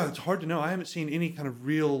 Yeah, it's hard to know. I haven't seen any kind of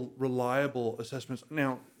real reliable assessments.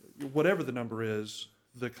 Now, whatever the number is,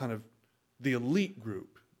 the elite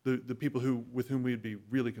group, the people with whom we'd be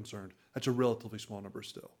really concerned, that's a relatively small number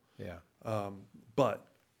still. Yeah. But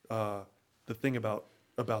the thing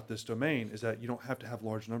about this domain is that you don't have to have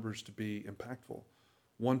large numbers to be impactful.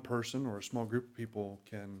 One person or a small group of people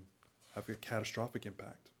can have a catastrophic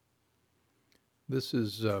impact. This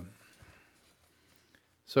is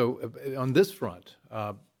so on this front.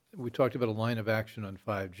 We talked about a line of action on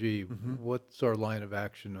 5G. What's our line of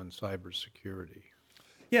action on cybersecurity?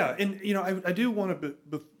 Yeah, and I do want to,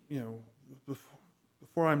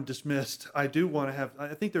 before I'm dismissed, I do want to have.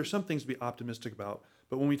 I think there are some things to be optimistic about.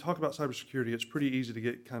 But when we talk about cybersecurity, it's pretty easy to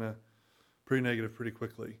get kind of pretty negative pretty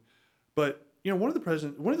quickly. But one of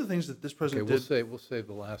the things that this president did. We'll save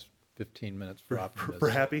the last 15 minutes for optimism. For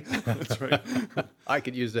happy. That's right. I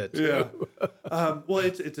could use that too. Yeah. Well,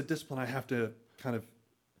 it's a discipline I have to kind of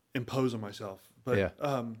impose on myself. But yeah.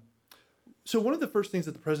 So one of the first things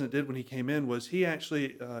that the president did when he came in was he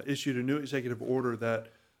actually issued a new executive order that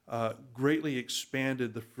greatly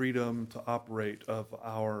expanded the freedom to operate of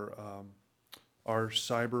our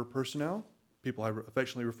cyber personnel, people I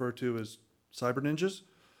affectionately refer to as cyber ninjas.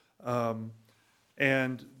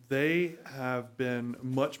 And they have been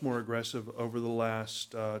much more aggressive over the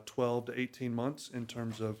last 12 to 18 months in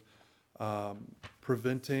terms of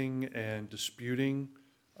preventing and disputing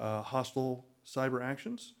hostile cyber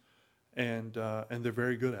actions, and they're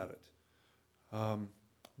very good at it.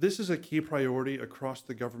 This is a key priority across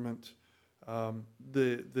the government.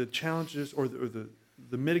 The challenges or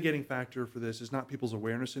the mitigating factor for this is not people's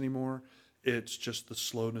awareness anymore. It's just the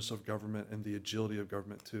slowness of government and the agility of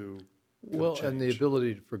government to change. And the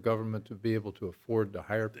ability for government to be able to afford to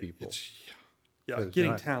hire people.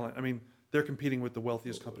 Getting talent. I mean, they're competing with the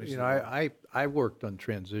wealthiest companies. I worked on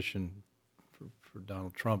transition for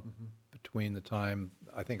Donald Trump between the time,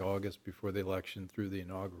 I think August before the election through the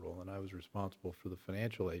inaugural, and I was responsible for the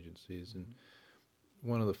financial agencies. And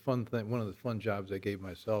one of the fun jobs I gave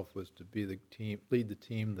myself was to lead the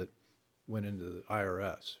team that went into the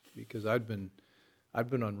IRS, because I'd been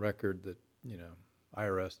on record that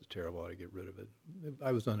IRS is terrible, I ought to get rid of it.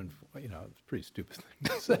 I was it's a pretty stupid thing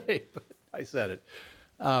to say, but I said it.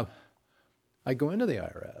 I go into the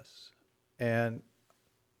IRS and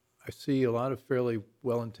I see a lot of fairly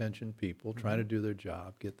well-intentioned people trying to do their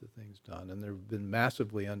job, get the things done, and they've been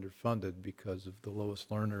massively underfunded because of the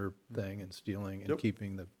lowest learner thing and stealing and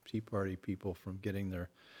keeping the Tea Party people from getting their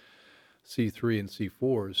C3 and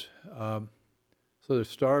C4s. So they're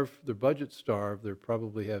starved, their budget's starved, they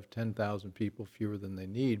probably have 10,000 people fewer than they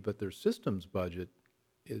need, but their systems budget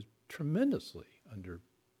is tremendously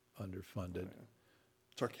underfunded. Yeah.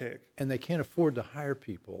 It's archaic. And they can't afford to hire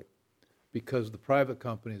people because the private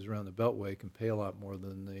companies around the Beltway can pay a lot more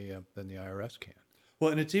than the IRS can.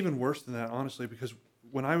 Well, and it's even worse than that, honestly, because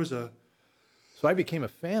when I was So I became a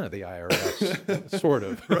fan of the IRS, sort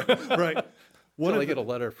of. right. Until I get a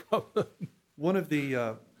letter from them. One of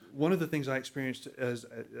the things I experienced as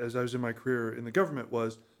I was in my career in the government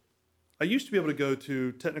was I used to be able to go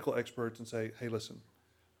to technical experts and say, hey, listen,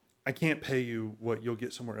 I can't pay you what you'll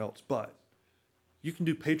get somewhere else, but you can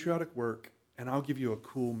do patriotic work and I'll give you a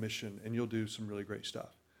cool mission and you'll do some really great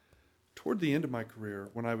stuff. Toward the end of my career,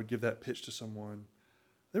 when I would give that pitch to someone,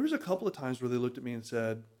 there was a couple of times where they looked at me and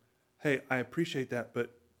said, hey, I appreciate that,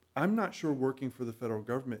 but I'm not sure working for the federal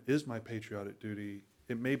government is my patriotic duty.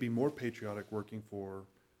 It may be more patriotic working for,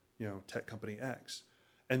 tech company X.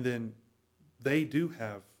 And then they do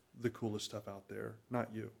have the coolest stuff out there, not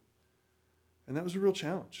you. And that was a real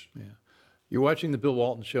challenge. Yeah. You're watching The Bill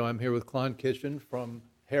Walton Show. I'm here with Klon Kitchen from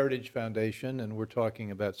Heritage Foundation, and we're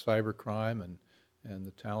talking about cybercrime and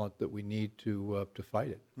the talent that we need to fight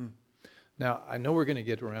it. Now, I know we're going to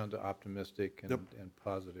get around to optimistic and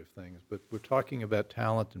positive things, but we're talking about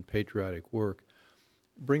talent and patriotic work.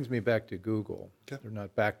 Brings me back to Google. Okay. Or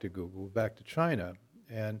not back to Google, back to China.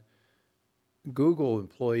 And Google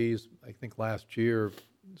employees, I think last year,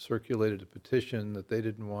 circulated a petition that they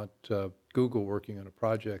didn't want Google working on a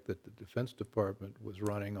project that the Defense Department was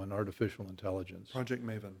running on artificial intelligence. Project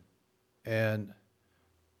Maven. And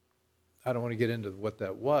I don't want to get into what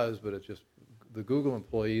that was, but it's just the Google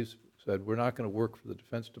employees said, we're not going to work for the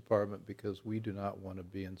Defense Department because we do not want to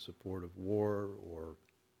be in support of war or...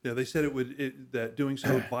 Yeah, they said that doing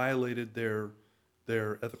so violated their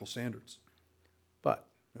ethical standards. But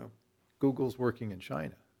Yeah. Google's working in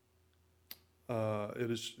China. It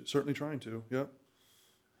is certainly trying to, yeah.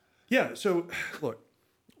 Yeah, so look,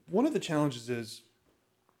 one of the challenges is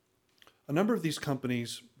a number of these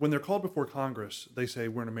companies, when they're called before Congress, they say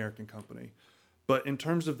we're an American company. But in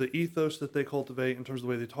terms of the ethos that they cultivate, in terms of the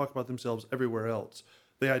way they talk about themselves everywhere else,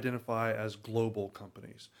 they identify as global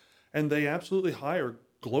companies. And they absolutely hire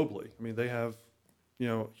globally. I mean, they have,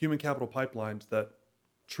 human capital pipelines that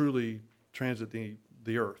truly transit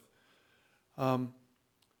the earth.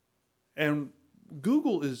 And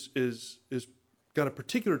Google is got a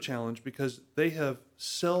particular challenge because they have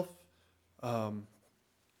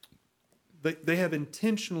they have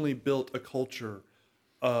intentionally built a culture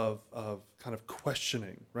of kind of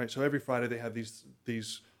questioning, right? So every Friday they have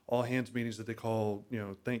these all hands meetings that they call,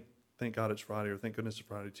 thank God it's Friday or thank goodness it's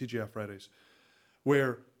Friday, TGI Fridays,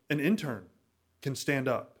 where an intern can stand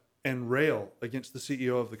up and rail against the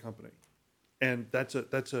CEO of the company, and that's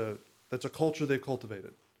a culture they've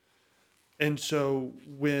cultivated. And so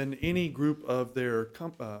when any group of their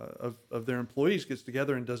of their employees gets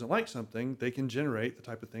together and doesn't like something, they can generate the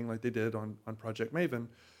type of thing like they did on Project Maven,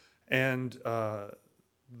 and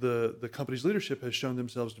the company's leadership has shown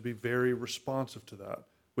themselves to be very responsive to that,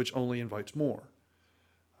 which only invites more.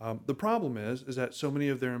 The problem is that so many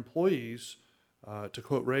of their employees, to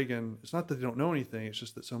quote Reagan, it's not that they don't know anything, it's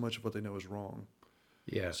just that so much of what they know is wrong.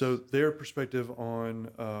 Yes. So their perspective on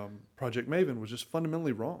Project Maven was just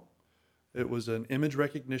fundamentally wrong. It was an image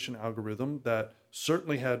recognition algorithm that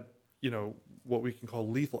certainly had, what we can call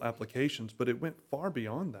lethal applications, but it went far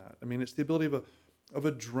beyond that. I mean, it's the ability of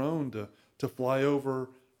a drone to fly over,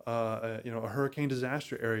 a hurricane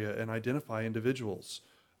disaster area and identify individuals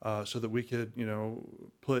so that we could,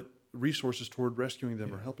 put resources toward rescuing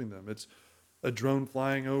them or helping them. It's a drone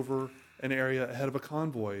flying over an area ahead of a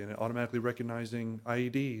convoy and automatically recognizing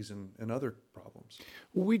IEDs and other problems.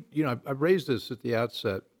 Well, I raised this at the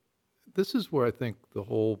outset. This is where I think the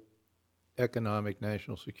whole economic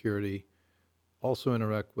national security also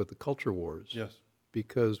interact with the culture wars. Yes.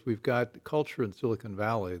 Because we've got the culture in Silicon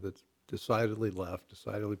Valley that's decidedly left,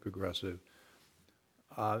 decidedly progressive.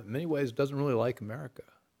 In many ways, doesn't really like America.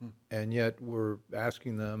 And yet we're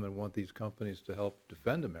asking them and want these companies to help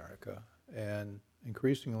defend America. And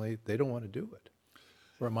increasingly, they don't want to do it.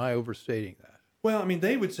 Or am I overstating that? Well, I mean,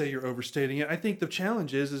 they would say you're overstating it. I think the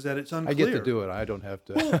challenge is that it's unclear. I get to do it. I don't have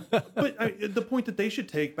to. Well, but the point that they should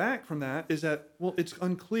take back from that is that, well, it's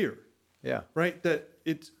unclear. Yeah. Right? That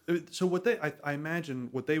it's so what I imagine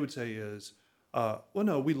what they would say is, well,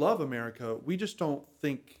 no, we love America. We just don't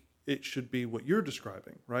think it should be what you're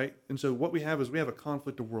describing, right? And so what we have is we have a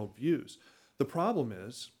conflict of worldviews. The problem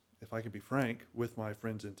is, if I can be frank with my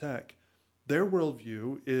friends in tech, their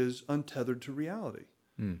worldview is untethered to reality.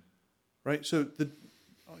 Right? So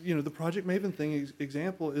the Project Maven thing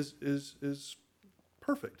example is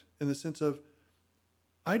perfect in the sense of,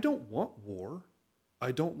 I don't want war.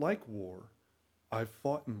 I don't like war. I've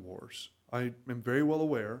fought in wars. I am very well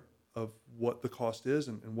aware of what the cost is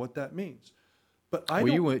and what that means. But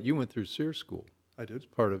you went through SEER school. I did. It's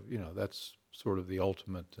part of, that's sort of the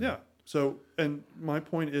ultimate. Yeah. So, and my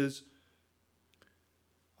point is,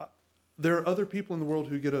 there are other people in the world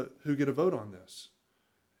who get a vote on this,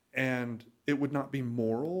 and it would not be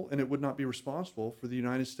moral and it would not be responsible for the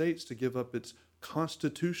United States to give up its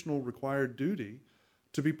constitutional required duty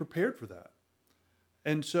to be prepared for that.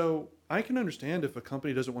 And so I can understand if a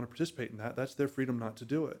company doesn't want to participate in that, that's their freedom not to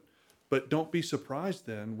do it. But don't be surprised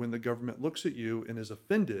then when the government looks at you and is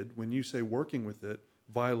offended when you say working with it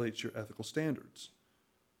violates your ethical standards.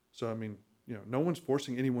 So, I mean, no one's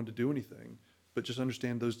forcing anyone to do anything, but just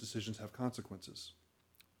understand those decisions have consequences.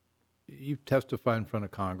 You testify in front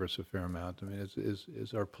of Congress a fair amount. I mean,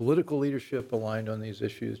 is our political leadership aligned on these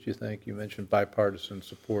issues, do you think? You mentioned bipartisan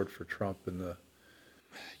support for Trump and the...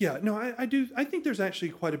 Yeah, no, I do. I think there's actually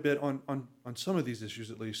quite a bit on some of these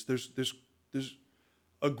issues, at least. There's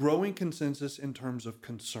a growing consensus in terms of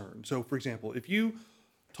concern. So, for example, if you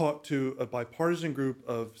talk to a bipartisan group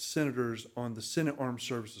of senators on the Senate Armed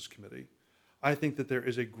Services Committee, I think that there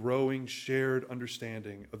is a growing shared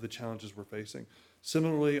understanding of the challenges we're facing.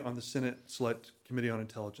 Similarly, on the Senate Select Committee on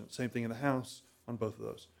Intelligence, same thing in the House on both of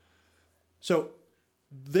those. So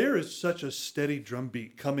there is such a steady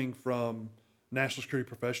drumbeat coming from national security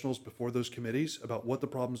professionals before those committees about what the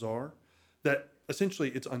problems are that essentially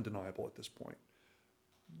it's undeniable at this point.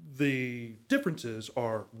 The differences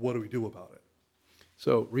are, what do we do about it?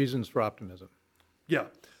 So, reasons for optimism. Yeah.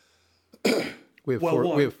 We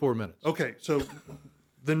have 4 minutes. Okay, so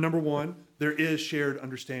the number one, there is shared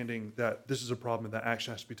understanding that this is a problem and that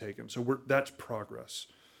action has to be taken. So that's progress.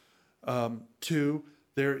 2,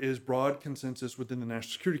 there is broad consensus within the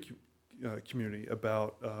national security community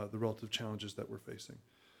about the relative challenges that we're facing.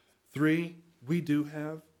 3, we do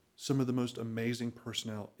have some of the most amazing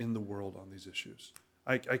personnel in the world on these issues.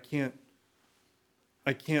 I can't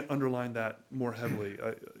underline that more heavily.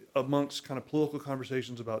 Amongst kind of political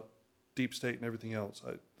conversations about deep state and everything else,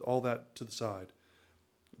 all that to the side,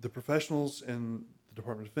 the professionals in the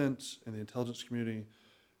Department of Defense and the intelligence community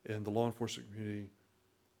and the law enforcement community,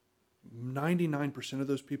 99% of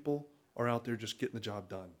those people are out there just getting the job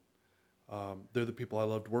done. They're the people I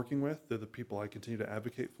loved working with. They're the people I continue to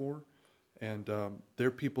advocate for. And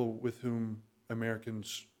they're people with whom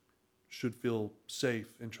Americans should feel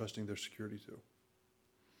safe in trusting their security to.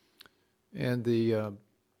 And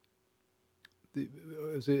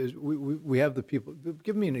we have the people.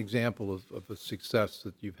 Give me an example of a success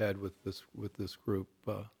that you've had with this group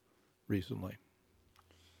recently.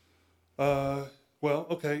 Well,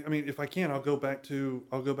 okay. I mean, if I can, I'll go back to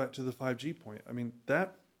the 5G point. I mean,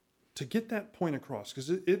 that to get that point across, because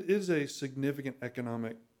it is a significant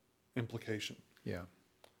economic implication. Yeah.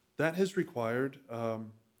 That has required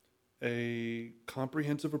a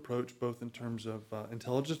comprehensive approach, both in terms of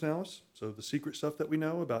intelligence analysis, so the secret stuff that we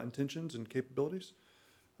know about intentions and capabilities,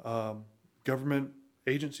 government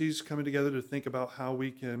agencies coming together to think about how we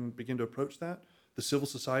can begin to approach that, the civil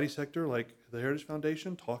society sector, like the Heritage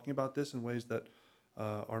Foundation, talking about this in ways that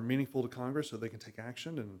are meaningful to Congress so they can take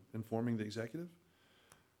action in informing the executive,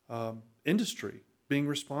 industry being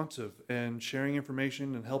responsive and sharing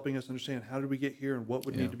information and helping us understand how did we get here and what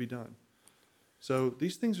would need to be done. So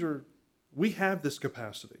these things we have this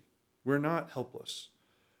capacity. We're not helpless.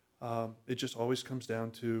 It just always comes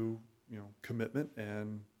down to, commitment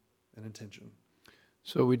and intention.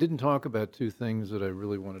 So we didn't talk about 2 things that I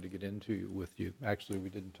really wanted to get into with you. Actually, we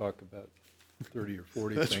didn't talk about 30 or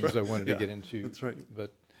 40 things right. I wanted to get into. That's right.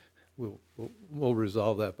 But we'll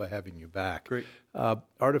resolve that by having you back. Great.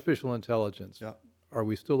 Artificial intelligence. Yeah. Are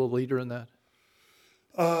we still a leader in that?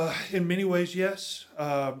 In many ways, yes.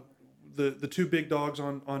 The 2 big dogs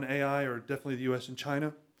on AI are definitely the U.S. and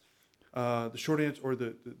China. The short answer, or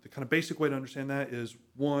the kind of basic way to understand that is,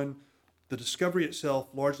 1, the discovery itself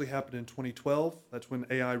largely happened in 2012. That's when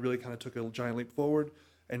AI really kind of took a giant leap forward.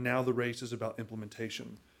 And now the race is about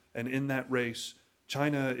implementation. And in that race,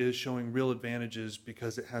 China is showing real advantages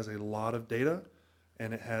because it has a lot of data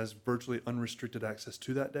and it has virtually unrestricted access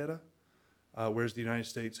to that data, whereas the United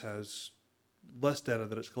States has less data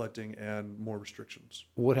that it's collecting and more restrictions.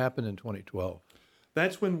 What happened in 2012?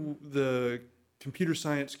 That's when the computer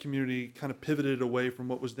science community kind of pivoted away from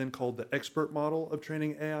what was then called the expert model of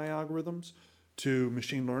training AI algorithms to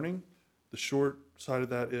machine learning. The short side of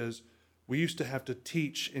that is we used to have to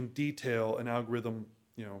teach in detail an algorithm,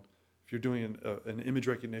 if you're doing an image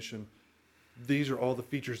recognition, these are all the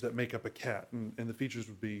features that make up a cat, and the features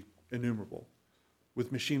would be innumerable.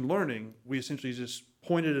 With machine learning, we essentially just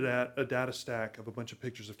pointed it at a data stack of a bunch of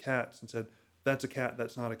pictures of cats and said, that's a cat,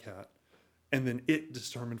 that's not a cat. And then it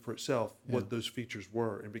determined for itself what those features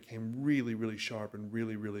were and became really, really sharp and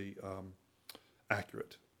really, really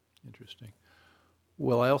accurate. Interesting.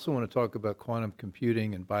 Well, I also want to talk about quantum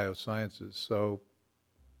computing and biosciences. So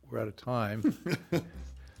we're out of time.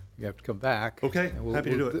 You have to come back. Okay,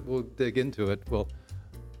 happy to do it. We'll dig into it. Well,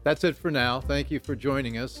 that's it for now. Thank you for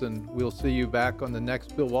joining us, and we'll see you back on the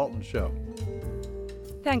next Bill Walton Show.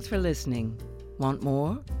 Thanks for listening. Want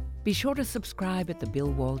more? Be sure to subscribe at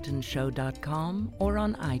thebillwaltonshow.com or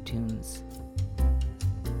on iTunes.